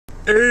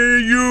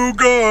you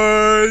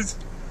guys!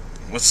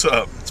 What's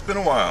up? It's been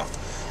a while.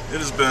 It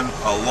has been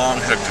a long,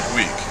 hectic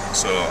week,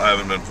 so I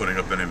haven't been putting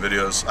up any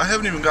videos. I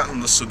haven't even gotten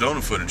the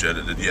Sedona footage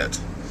edited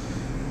yet.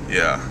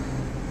 Yeah.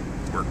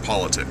 Work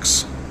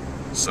politics.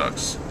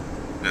 Sucks.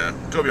 Yeah.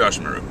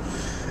 Kobayashi Maru.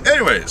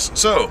 Anyways,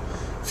 so,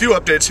 a few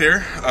updates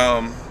here.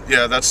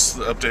 Yeah, that's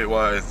the update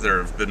why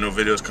there have been no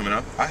videos coming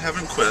up. I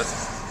haven't quit.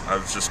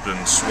 I've just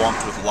been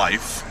swamped with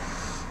life.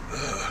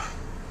 Ugh.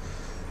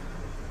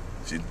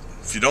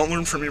 If you don't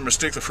learn from your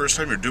mistake the first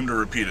time, you're doomed to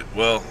repeat it.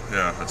 Well,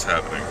 yeah, that's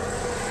happening.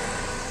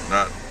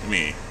 Not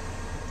me.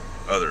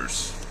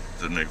 Others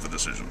that make the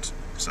decisions.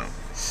 So,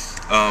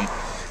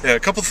 yeah, a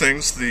couple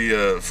things.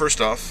 The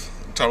first off,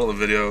 the title of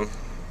the video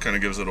kind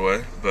of gives it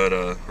away, but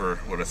or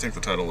what I think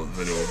the title of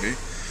the video will be.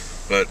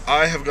 But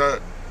I have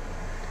got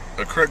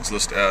a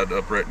Craigslist ad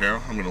up right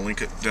now. I'm going to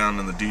link it down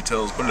in the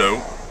details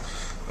below.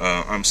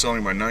 I'm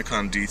selling my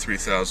Nikon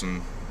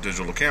D3000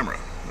 digital camera.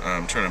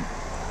 I'm trying to,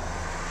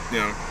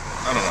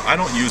 I don't know. I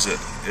don't use it.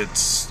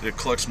 It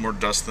collects more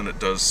dust than it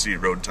does see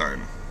road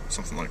time,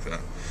 something like that.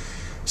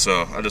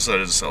 So I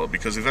decided to sell it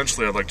because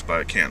eventually I'd like to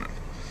buy a Canon.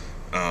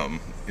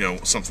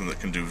 Something that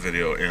can do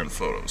video and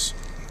photos.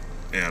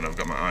 And I've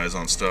got my eyes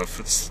on stuff.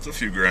 It's a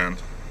few grand.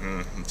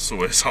 It's a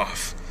ways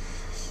off.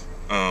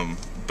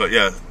 But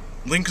yeah,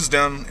 link is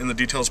down in the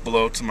details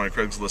below to my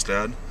Craigslist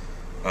ad.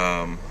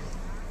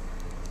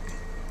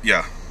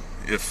 Yeah,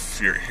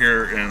 if you're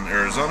here in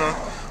Arizona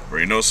or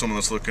you know someone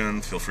that's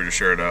looking, feel free to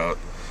share it out.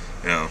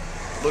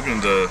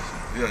 Looking to,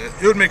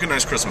 it would make a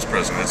nice Christmas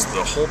present. It's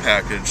the whole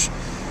package.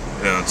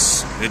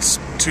 It's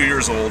 2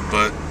 years old,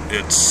 but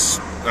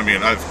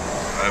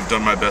I've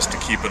done my best to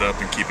keep it up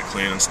and keep it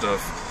clean and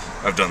stuff.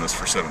 I've done this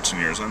for 17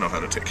 years. I know how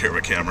to take care of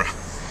a camera.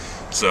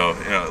 So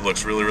yeah, it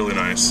looks really, really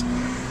nice.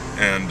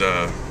 And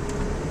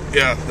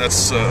yeah,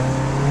 that's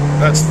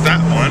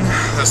that one.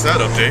 That's that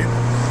update.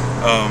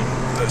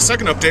 The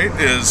second update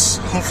is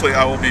hopefully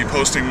I will be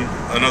posting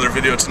another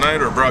video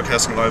tonight, or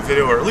broadcasting a live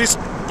video, or at least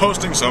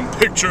posting some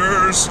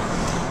pictures.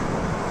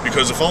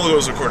 Because if all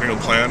goes according to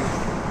plan,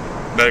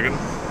 Megan,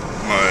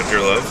 my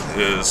dear love,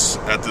 is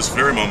at this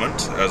very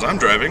moment, as I'm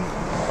driving,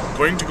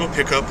 going to go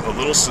pick up a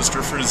little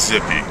sister for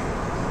Zippy.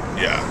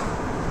 Yeah,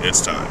 it's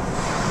time.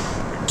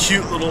 A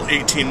cute little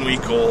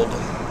 18-week-old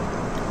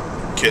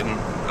kitten,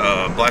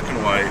 black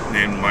and white,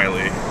 named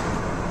Miley.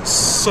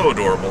 So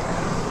adorable.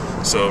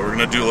 So we're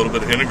going to do a little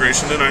bit of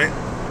integration tonight.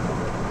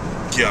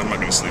 Yeah, I'm not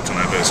going to sleep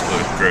tonight,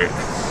 basically. Great.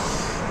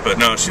 But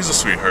no, she's a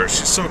sweetheart.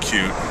 She's so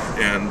cute.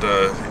 And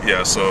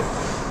yeah, so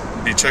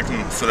I'll be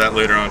checking for that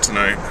later on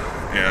tonight.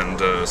 And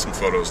some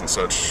photos and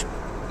such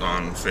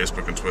on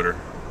Facebook and Twitter.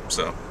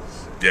 So,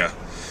 yeah.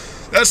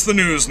 That's the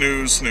news.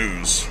 It's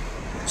news?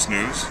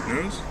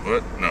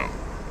 What? No.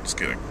 Just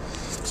kidding.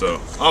 So,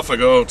 off I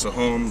go to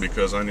home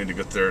because I need to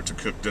get there to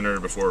cook dinner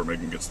before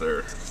Megan gets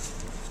there.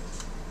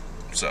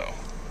 So,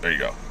 there you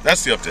go.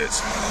 That's the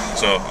updates.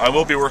 So, I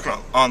will be working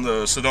on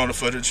the Sedona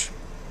footage.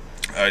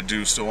 I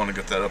do still want to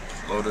get that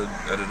uploaded,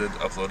 edited,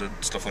 uploaded,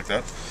 stuff like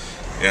that.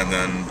 And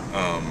then,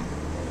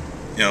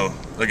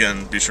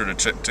 again, be sure to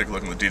take a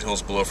look in the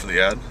details below for the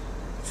ad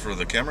for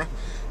the camera.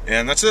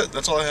 And that's it.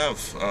 That's all I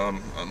have.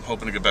 I'm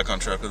hoping to get back on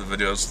track with the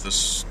videos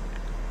this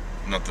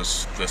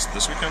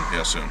weekend?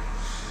 Yeah, soon.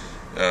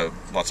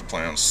 Lots of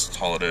plans,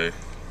 holiday,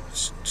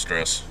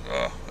 stress.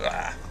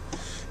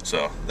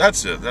 So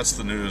that's it. That's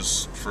the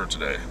news for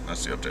today.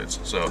 That's the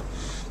updates. So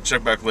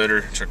check back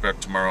later. Check back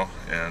tomorrow.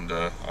 And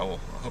I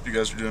hope you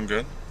guys are doing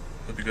good.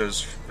 Hope you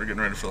guys are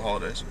getting ready for the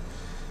holidays.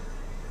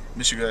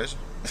 Miss you guys.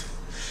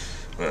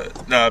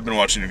 But no, I've been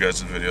watching you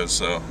guys' videos,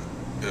 so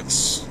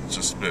it's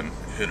just been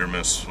hit or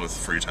miss with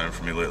free time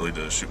for me lately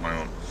to shoot my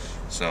own.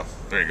 So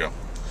there you go.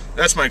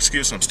 That's my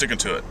excuse. I'm sticking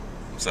to it.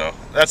 So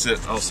that's it.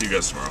 I'll see you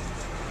guys tomorrow.